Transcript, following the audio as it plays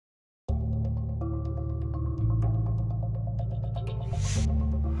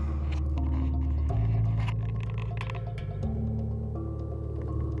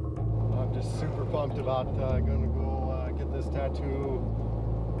pumped about going to go get this tattoo.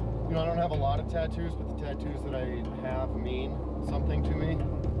 You know, I don't have a lot of tattoos, but the tattoos that I have mean something to me.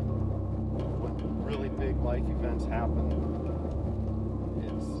 When really big life events happen,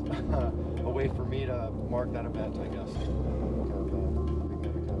 it's a way for me to mark that event, I guess.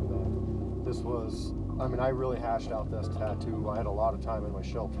 This was, I mean, I really hashed out this tattoo. I had a lot of time in my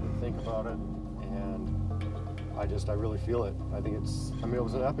shelf to think about it, and I really feel it. I think it's, I mean, it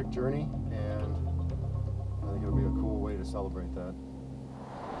was an epic journey, and I think it'll be a cool way to celebrate that.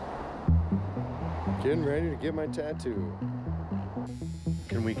 Getting ready to get my tattoo.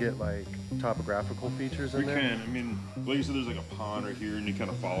 Can we get like topographical features in there? We can. I mean, like you said, there's like a pond right here, and you kind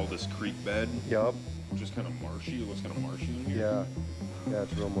of follow this creek bed. Yup. Which is kind of marshy. It looks kind of marshy in here. Yeah. Yeah,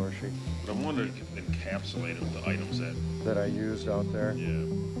 it's real marshy. But I wanted to encapsulate it with the items that I used out there. Yeah.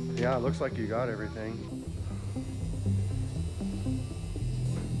 Yeah, it looks like you got everything.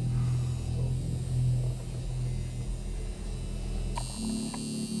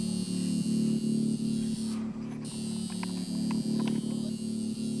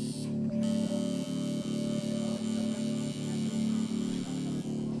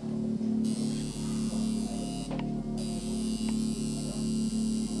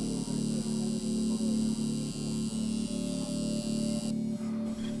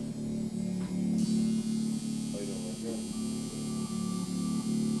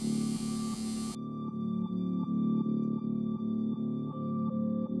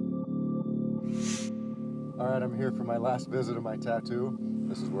 Alright, I'm here for my last visit of my tattoo.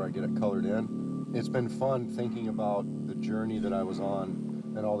 This is where I get it colored in. It's been fun thinking about the journey that I was on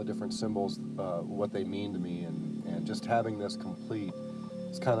and all the different symbols, what they mean to me, and just having this complete.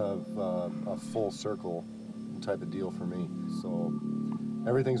 It's kind of a full circle type of deal for me. So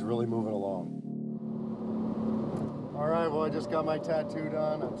everything's really moving along. Alright, well, I just got my tattoo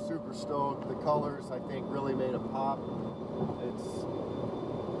done. I'm super stoked. The colors, I think, really made a pop. It's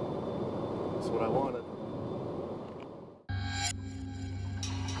what I wanted.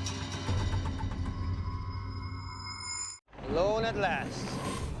 Alone at last.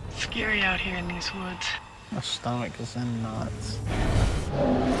 Scary out here in these woods. My stomach is in knots.